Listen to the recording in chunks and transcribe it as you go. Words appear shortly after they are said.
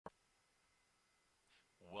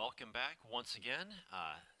welcome back once again.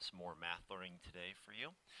 Some more math learning today for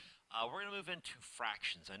you. We're going to move into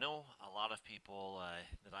fractions. I know a lot of people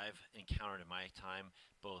that I've encountered in my time,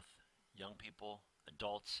 both young people,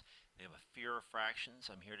 adults, they have a fear of fractions.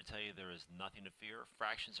 I'm here to tell you there is nothing to fear.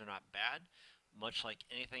 Fractions are not bad. Much like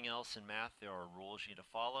anything else in math, there are rules you need to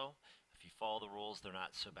follow. If you follow the rules, they're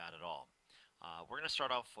not so bad at all. We're going to start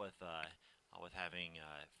off with having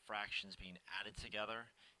fractions being added together,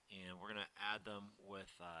 and we're going to add them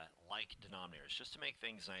with like denominators just to make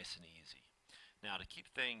things nice and easy. Now, to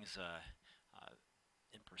keep things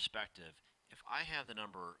in perspective, if I have the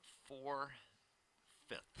number 4/5,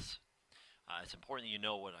 it's important that you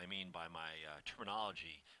know what I mean by my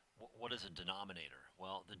terminology. What is a denominator?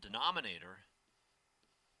 Well,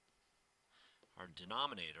 our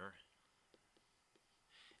denominator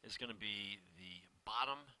is going to be the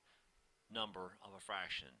bottom number of a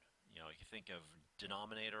fraction. You know, you think of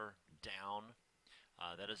denominator down.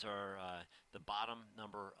 That is the bottom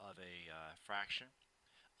number of a fraction.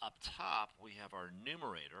 Up top, we have our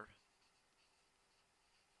numerator,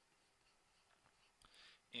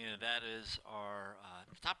 and that is our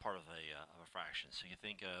top part of a fraction. So you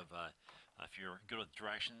think of, if you're good with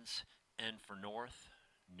directions, N for north,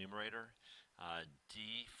 numerator,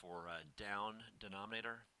 D for down,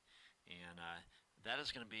 denominator, and that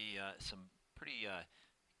is going to be some pretty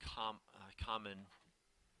common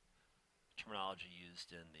terminology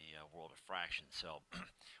used in the world of fractions. So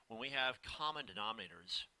when we have common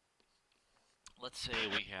denominators, let's say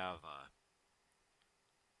we have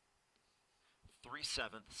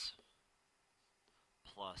 3/7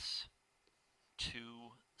 plus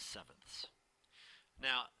 2/7.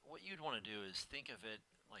 Now, what you'd want to do is think of it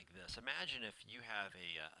like this. Imagine if you have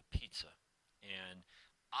a pizza, and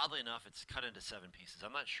oddly enough, it's cut into 7 pieces.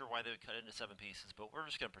 I'm not sure why they would cut it into 7 pieces, but we're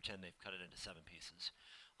just going to pretend they've cut it into 7 pieces.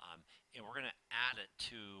 And we're going to add it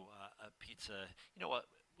to a pizza. You know what?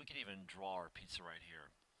 We could even draw our pizza right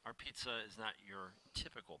here. Our pizza is not your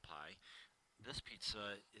typical pie. This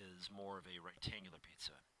pizza is more of a rectangular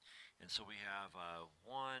pizza. And so we have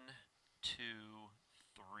 1, 2,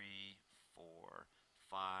 3, 4,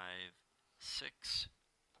 5, 6,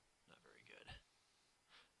 not very good,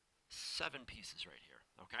 7 pieces right here.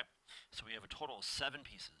 Okay? So we have a total of 7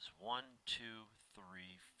 pieces. 1, 2,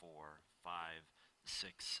 3, 4, 5,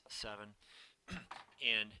 6, 7.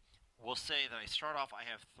 And we'll say that I start off, I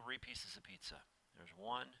have 3 pieces of pizza. There's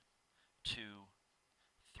 1, 2,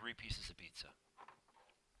 3 pieces of pizza.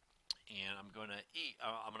 And I'm going to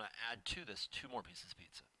add to this 2 more pieces of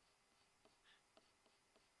pizza.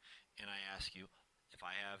 And I ask you, if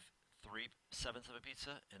I have 3/7 of a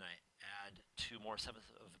pizza and I add 2 more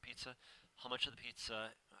 7ths of the pizza, how much of the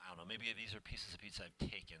pizza, I don't know, maybe these are pieces of pizza I've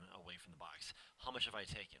taken away from the box. How much have I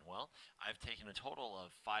taken? Well, I've taken a total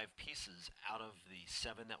of 5 pieces out of the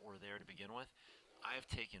 7 that were there to begin with. I've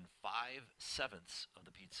taken 5/7 of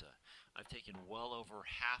the pizza. I've taken well over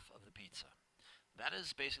half of the pizza. That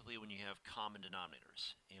is basically when you have common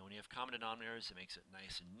denominators. And when you have common denominators, it makes it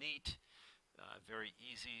nice and neat, very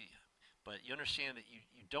easy. But you understand that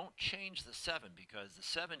you don't change the 7, because the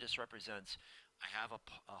 7 just represents, I have a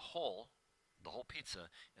whole, the whole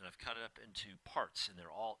pizza, and I've cut it up into parts, and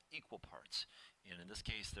they're all equal parts. And in this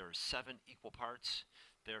case, there are 7 equal parts.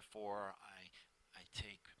 Therefore, I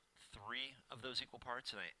take 3 of those equal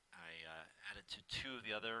parts, and I add it to 2 of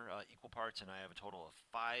the other equal parts, and I have a total of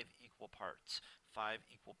 5 equal parts, 5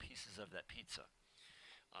 equal pieces of that pizza.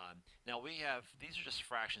 Now these are just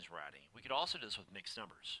fractions we're adding. We could also do this with mixed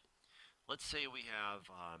numbers. Let's say we have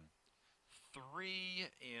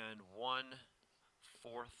 3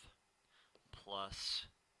 1/4 plus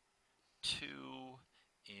 2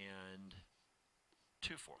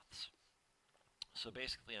 2/4. So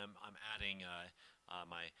basically, I'm adding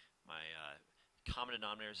my common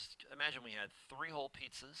denominators. Imagine we had 3 whole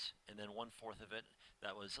pizzas and then 1/4 of it.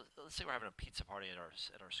 That was, let's say we're having a pizza party at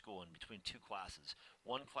our school, and between 2 classes.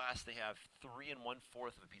 One class, they have 3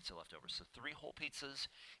 1/4 of a pizza left over. So 3 whole pizzas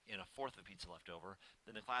and 1/4 of a pizza left over.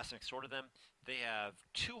 Then the class next door to them, they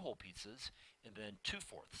have 2 whole pizzas and then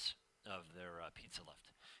 2/4 of their pizza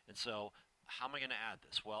left. And so how am I going to add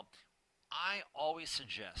this? Well, I always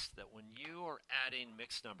suggest that when you are adding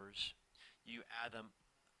mixed numbers, you add them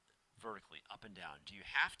vertically, up and down. Do you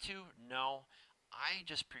have to? No. I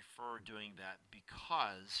just prefer doing that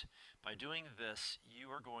because by doing this,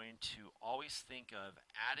 you are going to always think of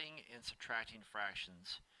adding and subtracting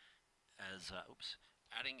fractions as,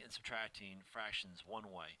 adding and subtracting fractions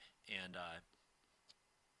one way, and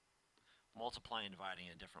multiplying and dividing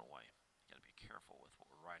a different way. You got to be careful with what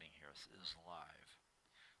we're writing here. This is live.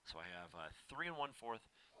 So I have 3 1/4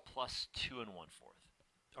 plus 2 1/4,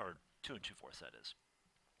 or 2 2/4, that is.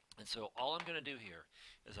 And so all I'm going to do here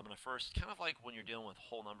is I'm going to first, kind of like when you're dealing with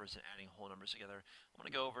whole numbers and adding whole numbers together, I'm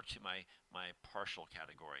going to go over to my partial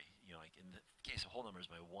category. You know, like in the case of whole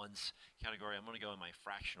numbers, my ones category, I'm going to go in my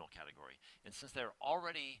fractional category. And since there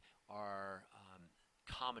already are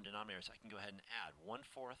common denominators, I can go ahead and add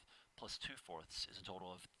 1/4 plus 2/4 is a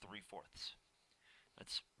total of 3/4.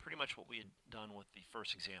 That's pretty much what we had done with the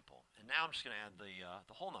first example. And now I'm just going to add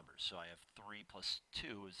the whole numbers. So I have 3 plus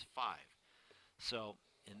 2 is 5. So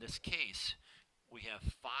in this case, we have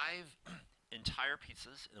 5 entire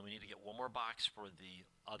pizzas, and then we need to get one more box for the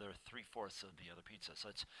other 3/4 of the other pizza. So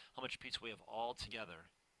that's how much pizza we have all together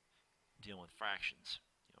dealing with fractions,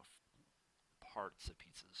 you know, parts of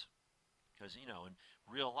pizzas. Because, you know, in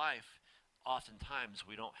real life, oftentimes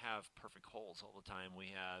we don't have perfect wholes all the time. We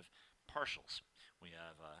have partials. We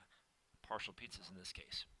have partial pizzas in this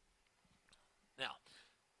case. Now,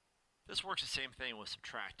 this works the same thing with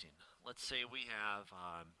subtracting. Let's say we have,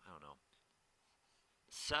 I don't know,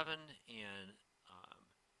 7 and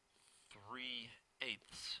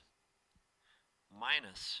 3/8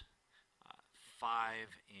 minus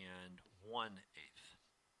 5 and 1/8.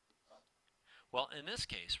 Well, in this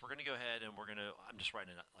case, we're going to go ahead and I'm just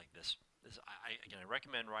writing it like this. Again, I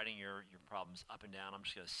recommend writing your problems up and down. I'm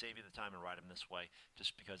just going to save you the time and write them this way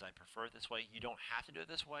just because I prefer it this way. You don't have to do it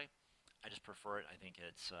this way. I just prefer it. I think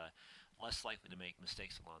it's less likely to make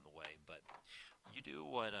mistakes along the way, but you do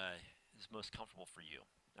what is most comfortable for you.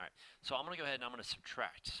 All right, so I'm going to go ahead and I'm going to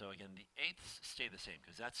subtract. So again, the eighths stay the same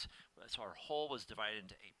because that's our whole was divided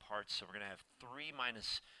into 8 parts. So we're going to have 3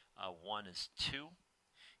 minus 1 is 2.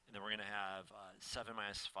 And then we're going to have 7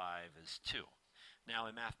 minus 5 is 2. Now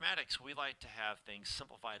in mathematics, we like to have things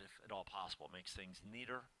simplified if at all possible. It makes things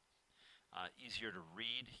neater, easier to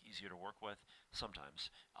read, easier to work with sometimes.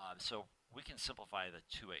 So we can simplify the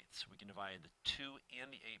 2/8. We can divide the 2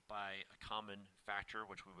 and the 8 by a common factor,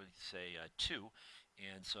 which we would say 2.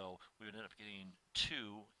 And so we would end up getting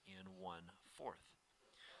 2 and 1/4.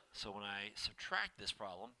 So when I subtract this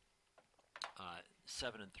problem,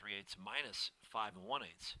 7 and 3/8 minus 5 and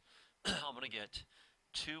 1/8, I'm going to get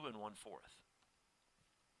 2 and 1/4.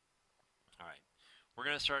 All right, we're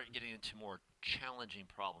going to start getting into more challenging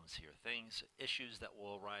problems here, issues that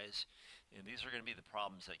will arise, and these are going to be the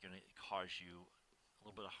problems that are going to cause you a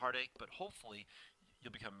little bit of heartache, but hopefully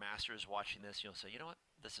you'll become masters watching this. You'll say, you know what,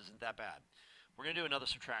 this isn't that bad. We're going to do another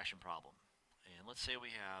subtraction problem, and let's say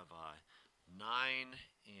we have 9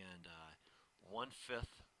 and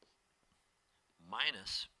 1/5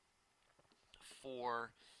 minus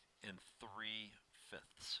 4 and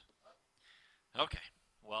 3/5. Okay,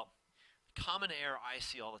 well, common error I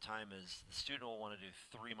see all the time is the student will want to do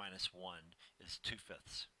 3 minus 1 is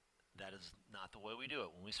 2/5. That is not the way we do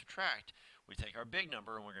it. When we subtract, we take our big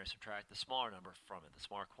number and we're going to subtract the smaller number from it, the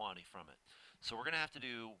smaller quantity from it. So we're going to have to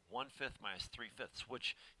do 1/5 minus 3/5,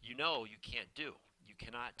 which you know you can't do. You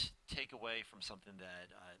cannot take away from something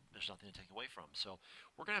that there's nothing to take away from. So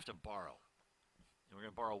we're going to have to borrow. And we're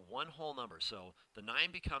going to borrow one whole number. So the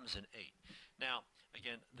 9 becomes an 8. Now,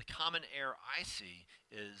 again, the common error I see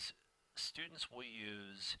is students will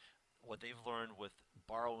use what they've learned with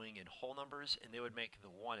borrowing in whole numbers, and they would make the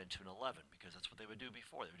 1 into an 11 because that's what they would do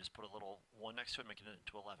before. They would just put a little 1 next to it, making it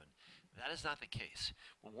into 11. That is not the case.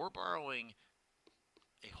 When we're borrowing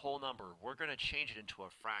a whole number, we're going to change it into a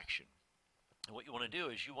fraction. And what you want to do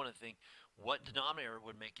is you want to think what denominator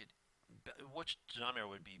would make it, which denominator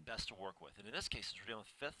would be best to work with. And in this case, since we're dealing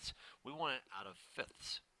with fifths, we want it out of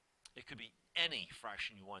fifths. It could be any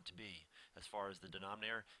fraction you want it to be as far as the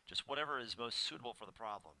denominator, just whatever is most suitable for the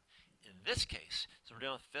problem. In this case, so we're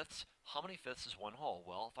dealing with fifths, how many fifths is one whole?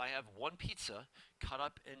 Well, if I have one pizza cut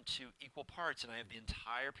up into equal parts and I have the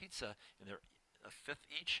entire pizza and they're a fifth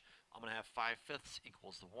each, I'm going to have 5/5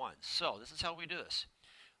 equals the 1. So this is how we do this.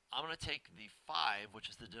 I'm going to take the 5, which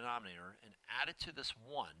is the denominator, and add it to this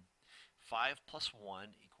 1. 5 plus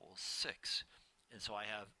 1 equals 6. And so I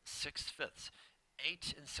have 6/5.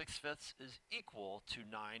 8 and 6/5 is equal to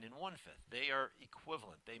 9 and 1/5. They are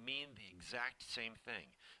equivalent. They mean the exact same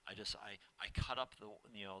thing. I cut up the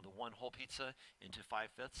one whole pizza into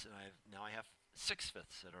 5/5, and now I have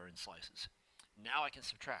 6/5 that are in slices. Now I can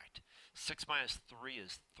subtract. 6 minus 3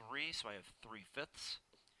 is 3, so I have 3/5.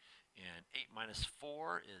 And 8 minus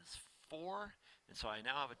 4 is 4. And so I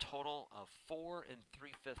now have a total of 4 and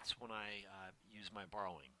 3/5 when I use my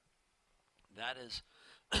borrowing. That is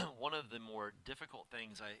one of the more difficult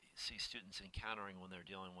things I see students encountering when they're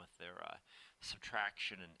dealing with their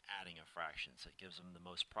subtraction and adding of fractions. It gives them the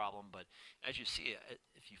most problem, but as you see,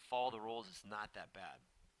 if you follow the rules, it's not that bad.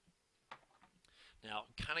 Now,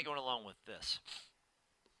 kind of going along with this,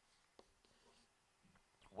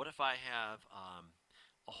 what if I have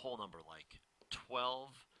a whole number like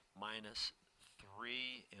 12 minus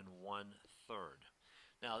 3 and 1/3.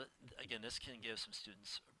 Now, again, this can give some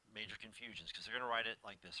students major confusions because they're going to write it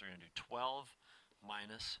like this. They're going to do 12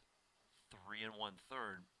 minus 3 and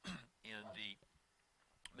 1/3. And the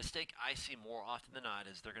mistake I see more often than not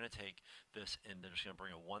is they're going to take this and they're just going to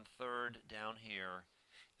bring a 1/3 down here.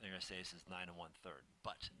 And they're going to say this is 9 and 1/3.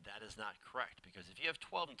 But that is not correct because if you have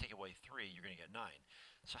 12 and take away 3, you're going to get 9.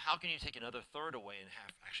 So how can you take another third away and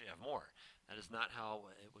actually have more? That is not how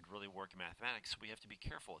it would really work in mathematics. We have to be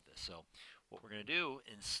careful with this. So what we're going to do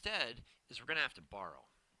instead is we're going to have to borrow.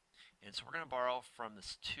 And so we're going to borrow from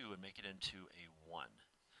this 2 and make it into a 1.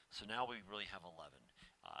 So now we really have 11.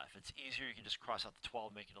 If it's easier, you can just cross out the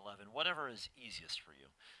 12, make it 11, whatever is easiest for you.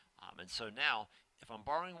 And so now, if I'm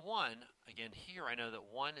borrowing 1, again here I know that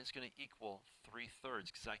 1 is going to equal 3/3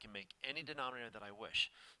 because I can make any denominator that I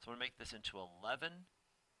wish. So I'm going to make this into 11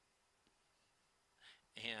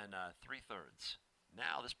 and 3/3.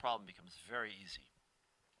 Now this problem becomes very easy.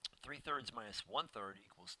 3/3 minus 1/3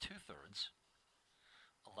 equals 2/3.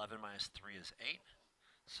 11 minus 3 is 8.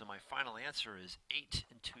 So my final answer is 8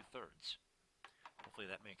 and 2/3. Hopefully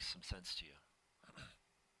that makes some sense to you.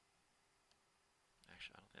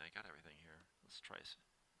 Actually, I don't think I got everything here. Let's try.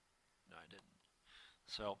 No, I didn't.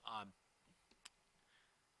 So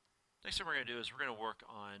next thing we're going to do is we're going to work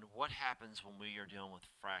on what happens when we are dealing with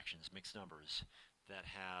fractions, mixed numbers, that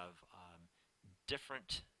have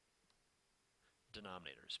different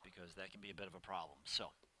denominators, because that can be a bit of a problem.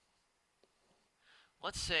 So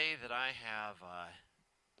let's say that I have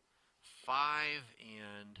 5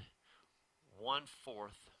 and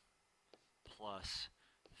 1/4 plus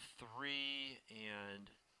 3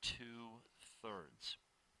 and 2/3.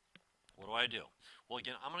 What do? Well,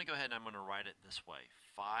 again, I'm going to go ahead and I'm going to write it this way.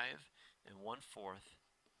 5 and 1/4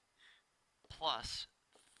 plus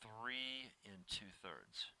 3 and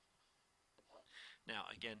 2/3. Now,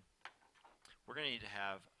 again, we're going to need to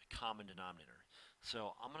have a common denominator.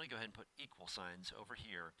 So I'm going to go ahead and put equal signs over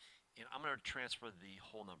here, and I'm going to transfer the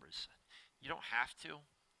whole numbers. You don't have to,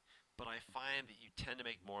 but I find that you tend to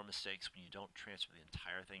make more mistakes when you don't transfer the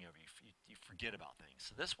entire thing over. You forget about things.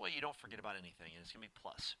 So this way you don't forget about anything, and it's going to be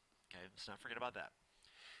plus. Okay, let's not forget about that.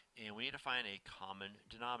 And we need to find a common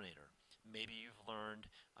denominator. Maybe you've learned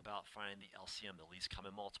about finding the LCM, the least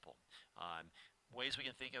common multiple. Ways we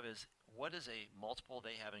can think of is, what is a multiple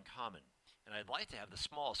they have in common? And I'd like to have the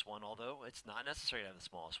smallest one, although it's not necessary to have the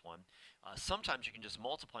smallest one. Sometimes you can just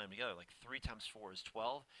multiply them together, like 3 times 4 is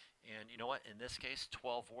 12. And you know what? In this case,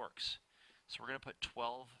 12 works. So we're going to put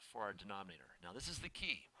 12 for our denominator. Now this is the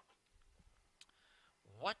key.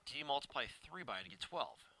 What do you multiply 3 by to get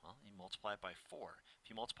 12? Well, you multiply it by 4. If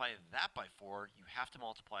you multiply that by 4, you have to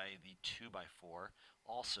multiply the 2 by 4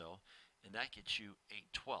 also, and that gets you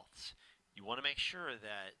 8/12. You want to make sure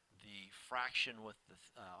that the fraction with the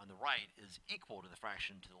on the right is equal to the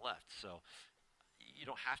fraction to the left. So you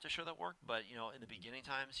don't have to show that work, but you know, in the beginning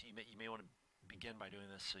times, you may want to begin by doing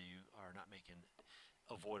this so you are not making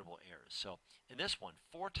avoidable errors. So in this one,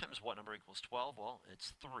 4 times what number equals 12? Well,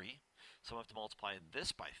 it's 3. So I have to multiply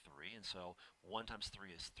this by 3, and so 1 times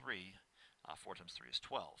 3 is 3. 4 times 3 is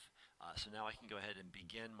 12. So now I can go ahead and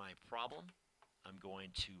begin my problem. I'm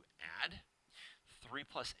going to add. 3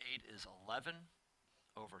 plus 8 is 11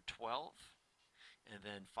 over 12. And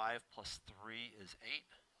then 5 plus 3 is 8.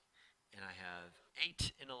 And I have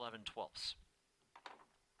 8 and 11/12.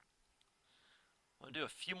 I'm going to do a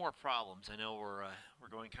few more problems. I know we're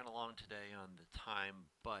going kind of long today on the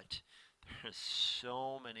time, but there's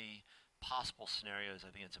so many possible scenarios.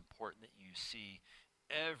 I think it's important that you see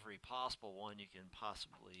every possible one you can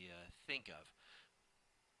possibly think of.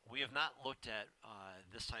 We have not looked at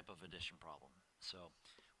this type of addition problem. So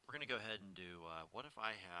we're going to go ahead and do, what if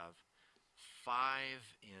I have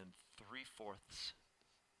 5 and 3/4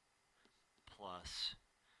 plus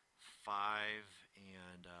 5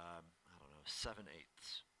 and, I don't know,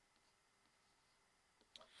 7/8.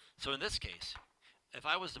 So in this case, if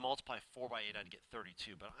I was to multiply 4 by 8, I'd get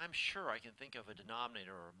 32, but I'm sure I can think of a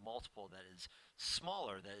denominator or a multiple that is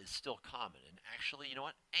smaller that is still common. And actually, you know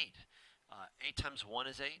what? 8. 8 times 1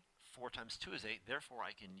 is 8. 4 times 2 is 8. Therefore,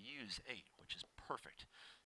 I can use 8, which is perfect.